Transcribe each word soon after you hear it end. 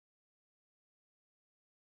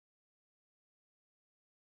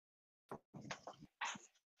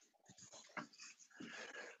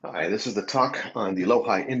Hi, this is the talk on the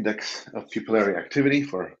LHIPA Index of Pupillary Activity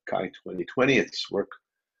for CHI 2020. It's work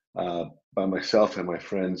by myself and my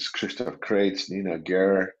friends Christoph Kreitz, Nina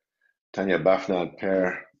Gerer, Tanya Bafna, and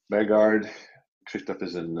Per Begard. Christoph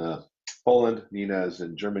is in Poland, Nina is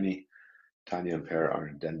in Germany, Tanya and Per are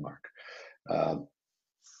in Denmark.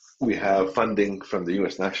 We have funding from the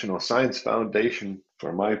US National Science Foundation,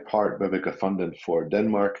 for my part, Bevika Funded for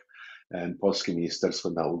Denmark, and Polskie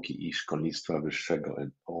Ministerstwo Nauki I Szkolnictwa Wyższego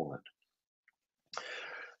in Poland.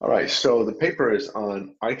 All right, so the paper is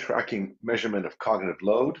on eye tracking measurement of cognitive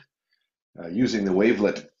load using the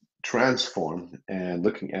wavelet transform and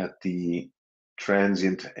looking at the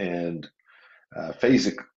transient and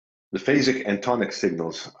phasic and tonic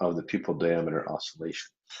signals of the pupil diameter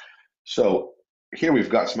oscillation. So here we've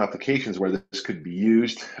got some applications where this could be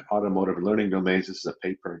used. Automotive learning domains. This is a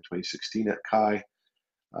paper in 2016 at CHI.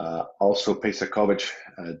 Also, Pesakovic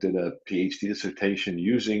did a PhD dissertation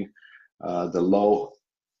using the low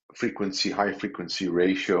frequency, high frequency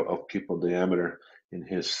ratio of pupil diameter in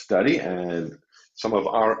his study, and some of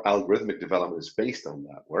our algorithmic development is based on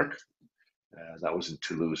that work. That was in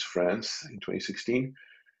Toulouse, France in 2016.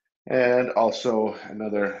 And also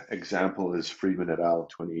another example is Friedman et al.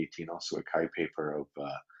 2018, also a CHI paper of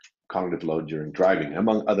cognitive load during driving,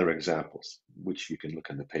 among other examples, which you can look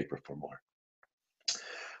in the paper for more.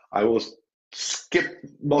 I will skip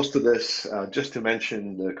most of this just to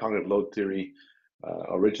mention the cognitive load theory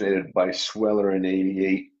originated by Sweller in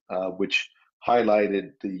 '88, which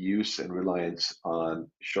highlighted the use and reliance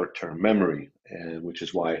on short-term memory, and which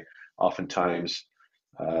is why oftentimes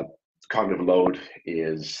cognitive load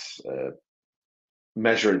is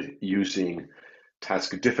measured using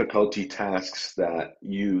task difficulty tasks that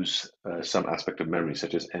use some aspect of memory,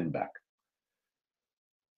 such as NBAC.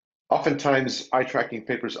 Oftentimes, eye tracking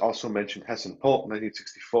papers also mention Hess and Polt,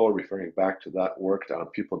 1964, referring back to that work on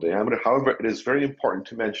pupil diameter. However, it is very important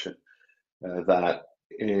to mention that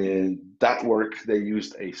in that work, they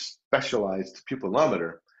used a specialized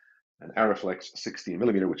pupillometer, an Ariflex 16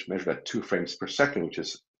 millimeter, which measured at 2 frames per second, which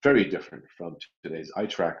is very different from today's eye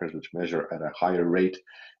trackers, which measure at a higher rate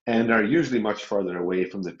and are usually much farther away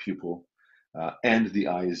from the pupil, and the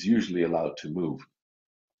eye is usually allowed to move.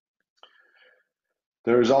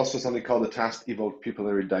 There is also something called the task-evoked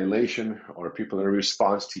pupillary dilation or pupillary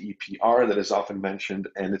response to EPR that is often mentioned,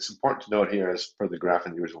 and it's important to note here, as per the graph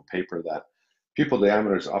in the original paper, that pupil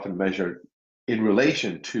diameter is often measured in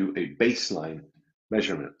relation to a baseline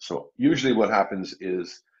measurement. So usually what happens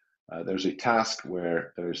is there's a task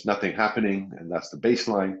where there's nothing happening, and that's the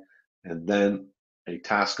baseline, and then a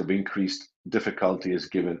task of increased difficulty is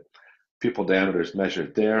given. Pupil diameter is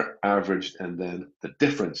measured there, averaged, and then the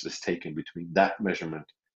difference is taken between that measurement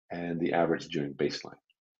and the average during baseline.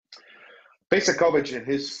 Pesakovic in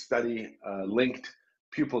his study linked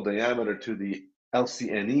pupil diameter to the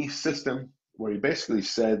LCNE system, where he basically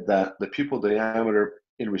said that the pupil diameter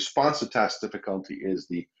in response to task difficulty is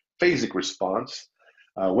the phasic response,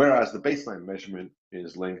 whereas the baseline measurement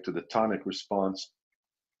is linked to the tonic response.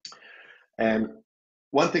 And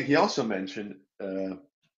one thing he also mentioned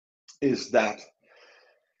is that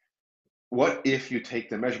what if you take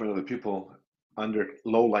the measurement of the pupil under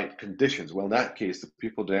low light conditions? Well, in that case, the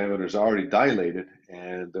pupil diameter is already dilated,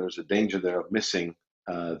 and there's a danger there of missing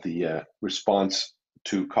the response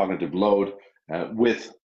to cognitive load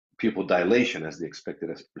with pupil dilation as the expected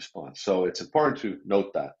response. So it's important to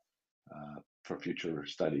note that for future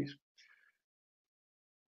studies.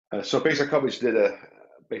 So Pesakovic did a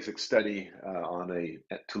basic study on a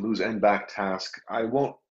Toulouse NBAC task. I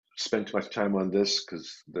won't spend too much time on this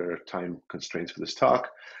because there are time constraints for this talk.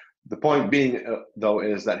 The point being, though,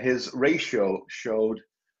 is that his ratio showed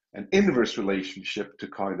an inverse relationship to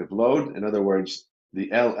cognitive load. In other words, the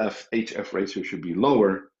LF-HF ratio should be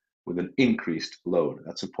lower with an increased load.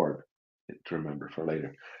 That's important to remember for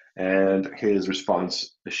later. And his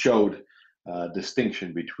response showed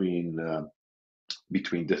distinction between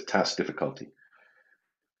this task difficulty.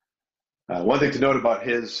 One thing to note about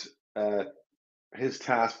his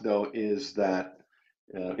task, though, is that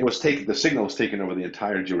the signal was taken over the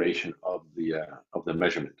entire duration of the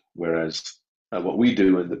measurement, whereas what we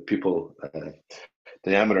do in the pupil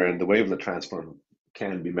diameter and the wavelet transform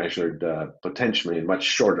can be measured potentially in much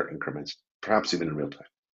shorter increments, perhaps even in real time.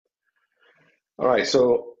 All right,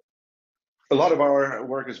 so a lot of our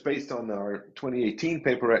work is based on our 2018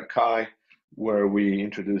 paper at CHI, where we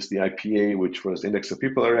introduced the IPA, which was Index of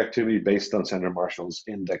Pupillary Activity, based on Sandra Marshall's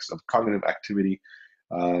Index of Cognitive Activity,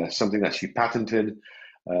 something that she patented.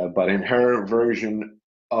 But in her version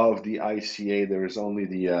of the ICA, there is only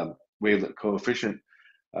the wavelet coefficient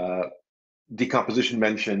decomposition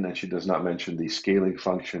mentioned, and she does not mention the scaling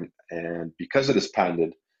function. And because it is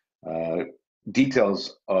patented,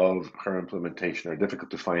 details of her implementation are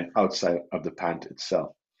difficult to find outside of the patent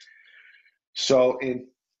itself. So in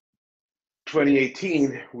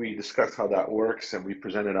 2018, we discussed how that works, and we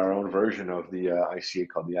presented our own version of the ICA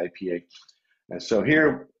called the IPA. And so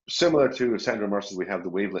here, similar to Sandra Marshall's, we have the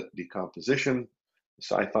wavelet decomposition, the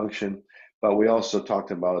psi function, but we also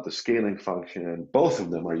talked about the scaling function, and both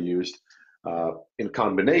of them are used in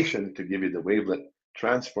combination to give you the wavelet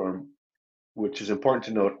transform, which is important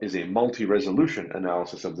to note is a multi-resolution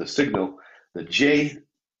analysis of the signal. The J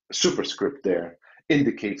superscript there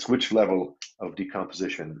indicates which level of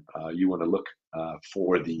decomposition you want to look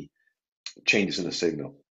for the changes in the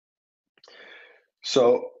signal.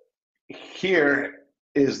 So here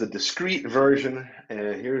is the discrete version,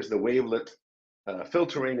 and here's the wavelet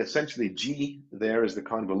filtering. Essentially, G there is the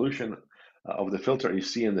convolution of the filter. You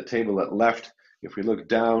see in the table at left, if we look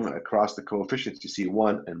down across the coefficients, you see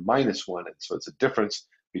 1 and -1, and so it's a difference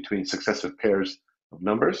between successive pairs of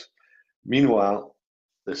numbers. Meanwhile,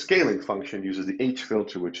 the scaling function uses the H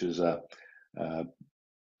filter, which is an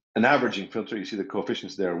averaging filter. You see the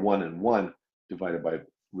coefficients there, 1 and 1 divided by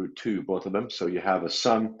 √2, both of them. So you have a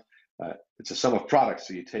sum. It's a sum of products.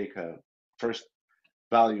 So you take first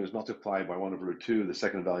value is multiplied by 1/√2, the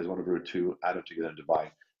second value is 1/√2, add them together and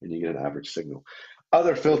divide, and you get an average signal.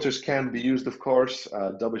 Other filters can be used, of course.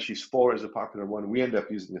 WShe's4 is a popular one. We end up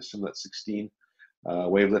using the Simlet 16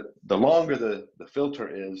 wavelet. The longer the filter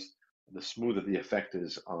is, the smoother the effect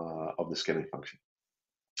is of the scaling function.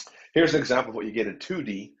 Here's an example of what you get in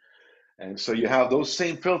 2D. And so you have those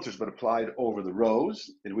same filters, but applied over the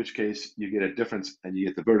rows, in which case you get a difference and you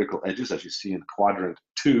get the vertical edges, as you see in quadrant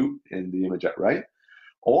 2 in the image at right.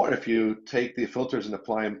 Or if you take the filters and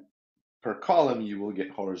apply them per column, you will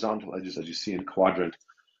get horizontal edges, as you see in quadrant,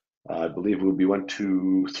 I believe it would be 1,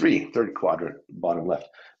 2, 3, third quadrant, bottom left.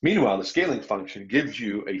 Meanwhile, the scaling function gives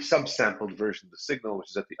you a subsampled version of the signal,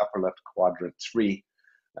 which is at the upper left quadrant 3.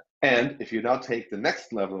 And if you now take the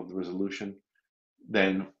next level of the resolution,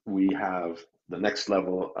 then we have the next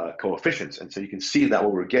level coefficients. And so you can see that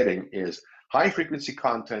what we're getting is high frequency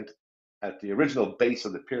content at the original base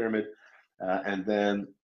of the pyramid, and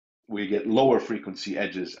then we get lower frequency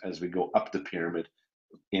edges as we go up the pyramid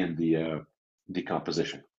in the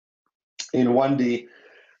decomposition. In 1D,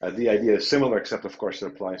 the idea is similar, except of course it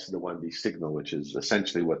applies to the 1D signal, which is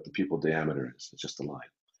essentially what the pupil diameter is. It's just a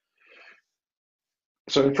line.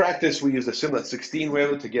 So in practice, we use the Simlet 16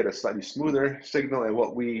 wavelet to get a slightly smoother signal. And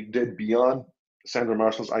what we did beyond Sandra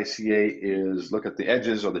Marshall's ICA is look at the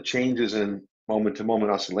edges or the changes in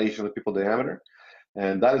moment-to-moment oscillation of the pupil diameter.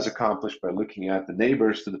 And that is accomplished by looking at the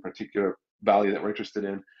neighbors to the particular value that we're interested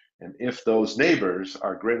in. And if those neighbors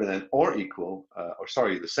are greater than or equal,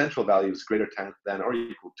 the central value is greater than or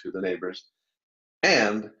equal to the neighbors,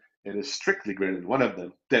 and it is strictly greater than one of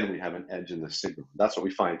them, then we have an edge in the signal. That's what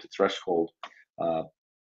we find to threshold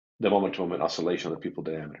the moment-to-moment oscillation of the pupil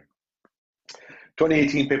diameter.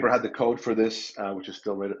 2018 paper had the code for this, which is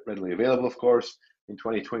still readily available, of course. In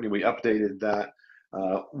 2020, we updated that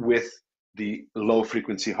with the low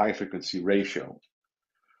frequency, high frequency ratio.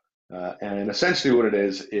 And essentially what it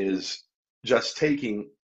is just taking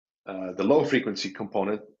the low frequency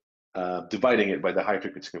component, dividing it by the high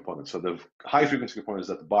frequency component. So the high frequency component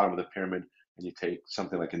is at the bottom of the pyramid, and you take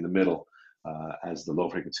something like in the middle as the low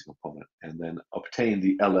frequency component, and then obtain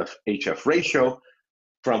the LF-HF ratio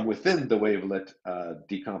from within the wavelet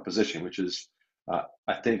decomposition, which is,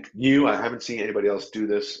 I think, new. I haven't seen anybody else do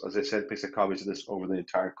this. As I said, pasted copies of this over the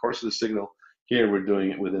entire course of the signal. Here we're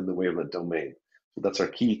doing it within the wavelet domain. So that's our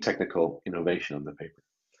key technical innovation on the paper.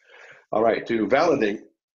 All right, to validate,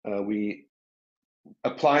 we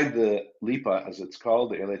applied the LHIPA, as it's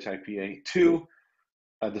called, the LHIPA, to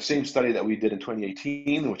the same study that we did in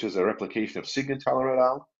 2018, which is a replication of Siegenthaler et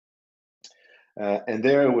al. And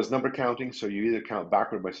there it was number counting, so you either count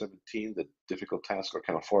backward by 17, the difficult task, or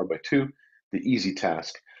count forward by 2, the easy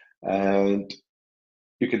task. And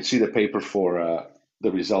you can see the paper for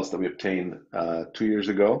the results that we obtained 2 years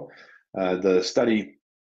ago. The study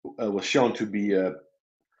was shown to be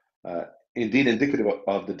indeed indicative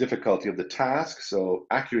of the difficulty of the task, so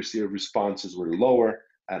accuracy of responses were lower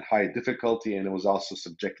at high difficulty, and it was also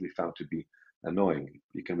subjectively found to be annoying.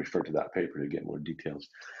 You can refer to that paper to get more details.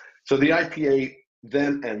 So the IPA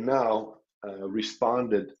then and now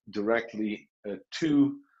responded directly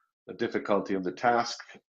to the difficulty of the task.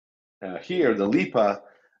 Here, the LHIPA,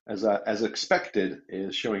 as expected,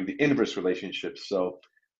 is showing the inverse relationship. So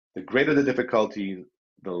the greater the difficulty,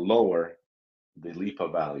 the lower the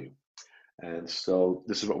LHIPA value. And so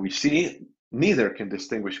this is what we see. neither can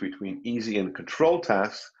distinguish between easy and controlled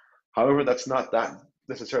tasks. However, that's not that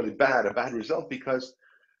necessarily a bad result, because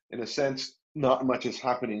in a sense, not much is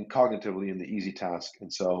happening cognitively in the easy task.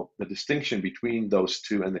 And so the distinction between those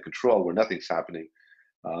two and the control, where nothing's happening,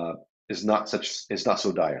 is not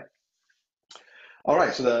so dire. All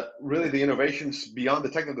right, so really the innovations beyond the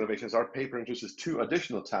technical innovations, our paper introduces two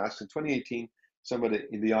additional tasks. In 2018, somebody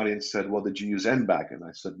in the audience said, well, did you use NBAC? And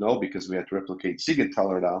I said, no, because we had to replicate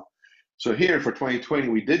Siegenthaler et al. So here for 2020,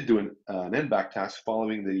 we did do an NBAC task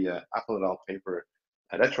following the Apple et al. Paper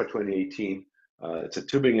at ETRA 2018. It's a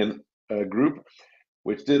Tübingen group,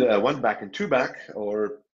 which did a 1-back and 2-back,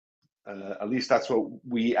 or at least that's what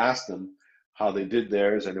we asked them, how they did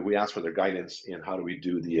theirs, and we asked for their guidance in how do we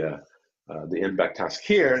do the NBAC task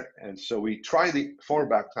here. And so we tried the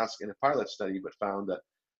 4-back task in a pilot study, but found that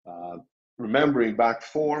remembering back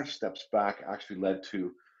 4 steps back actually led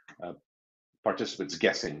to participants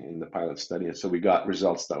guessing in the pilot study. And so we got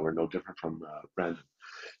results that were no different from random.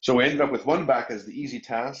 So we ended up with 1-back as the easy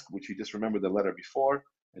task, which you just remember the letter before,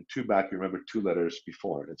 and 2-back, you remember 2 letters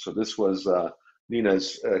before. And so this was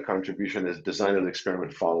Nina's contribution as design of the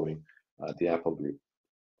experiment following the Apple group.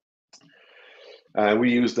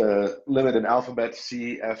 We used a limited alphabet,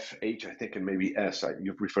 C, F, H, I think, and maybe S.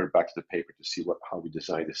 You've referred back to the paper to see how we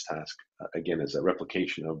designed this task, again, as a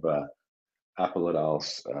replication of Apple et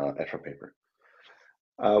al.'s ETRA paper.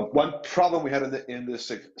 One problem we had in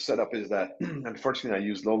this setup is that, unfortunately, I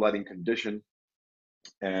used low lighting condition,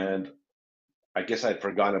 and I guess I'd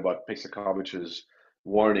forgotten about Pixakovich's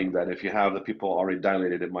warning that if you have the pupil already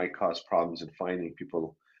dilated, it might cause problems in finding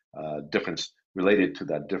pupil difference related to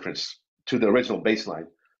that difference to the original baseline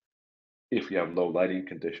if you have low lighting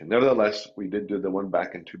condition. Nevertheless, we did do the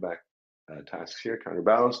 1-back and 2-back tasks here,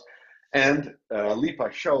 counterbalanced, and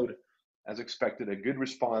LHIPA showed, as expected, a good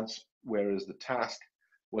response, whereas the task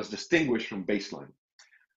was distinguished from baseline.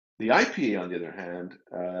 The IPA, on the other hand,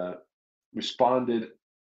 responded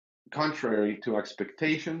contrary to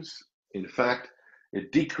expectations. In fact,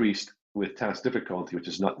 it decreased with task difficulty, which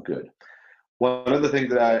is not good. One other thing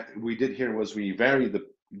that we did here was we varied the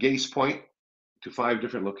gaze point to 5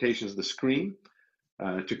 different locations of the screen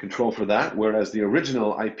to control for that, whereas the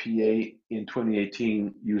original IPA in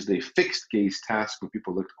 2018 used a fixed gaze task where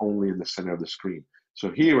people looked only in the center of the screen.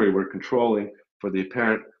 So here we were controlling for the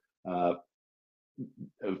apparent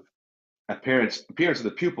appearance of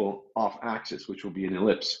the pupil off axis, which will be an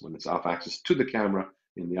ellipse when it's off axis to the camera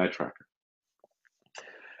in the eye tracker.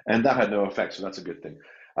 And that had no effect, so that's a good thing.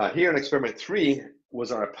 Here in experiment 3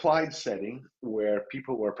 was our applied setting, where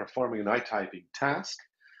people were performing an eye typing task.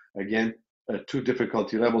 Again, 2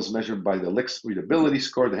 difficulty levels measured by the LIX readability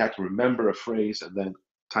score. They had to remember a phrase and then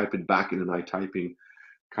type it back in an eye typing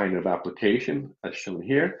kind of application, as shown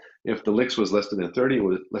here. If the LIX was less than 30,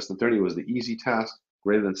 was the easy task.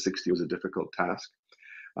 Greater than 60 was a difficult task.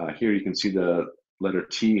 Here you can see the letter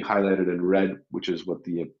T highlighted in red, which is what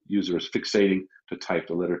the user is fixating to type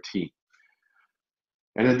the letter T.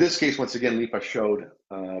 And in this case, once again, LHIPA showed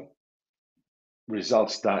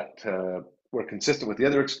results that were consistent with the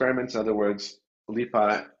other experiments. In other words,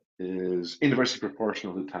 LHIPA is inversely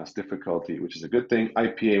proportional to task difficulty, which is a good thing.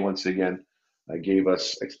 IPA, once again, gave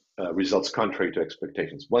us results contrary to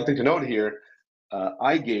expectations. One thing to note here,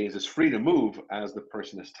 eye gaze is free to move as the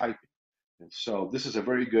person is typing. And so this is a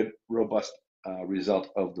very good, robust result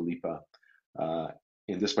of the LHIPA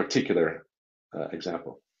in this particular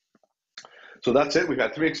example. So that's it. We've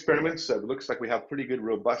had 3 experiments. It looks like we have pretty good,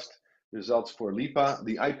 robust results for LHIPA.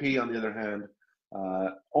 The IPA, on the other hand,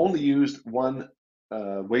 only used 1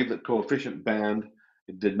 wavelet coefficient band.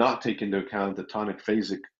 It did not take into account the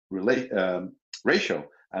tonic-phasic ratio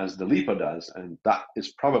as the LHIPA does, and that is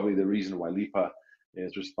probably the reason why LHIPA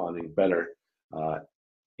is responding better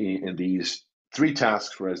in these 3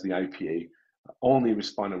 tasks, whereas the IPA only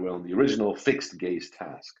responded well in the original fixed gaze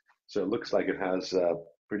task. So it looks like it has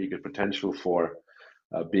pretty good potential for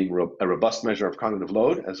being a robust measure of cognitive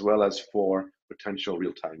load, as well as for potential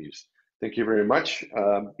real-time use. Thank you very much.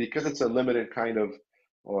 Because it's a limited kind of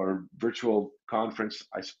or virtual conference,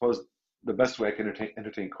 I suppose the best way I can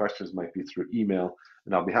entertain questions might be through email,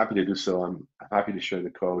 and I'll be happy to do so. I'm happy to share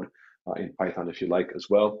the code in Python if you like as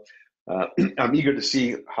well. I'm eager to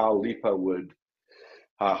see how LHIPA would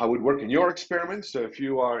work in your experiments. So if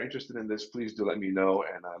you are interested in this, please do let me know,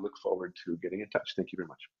 and I look forward to getting in touch. Thank you very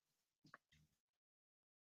much.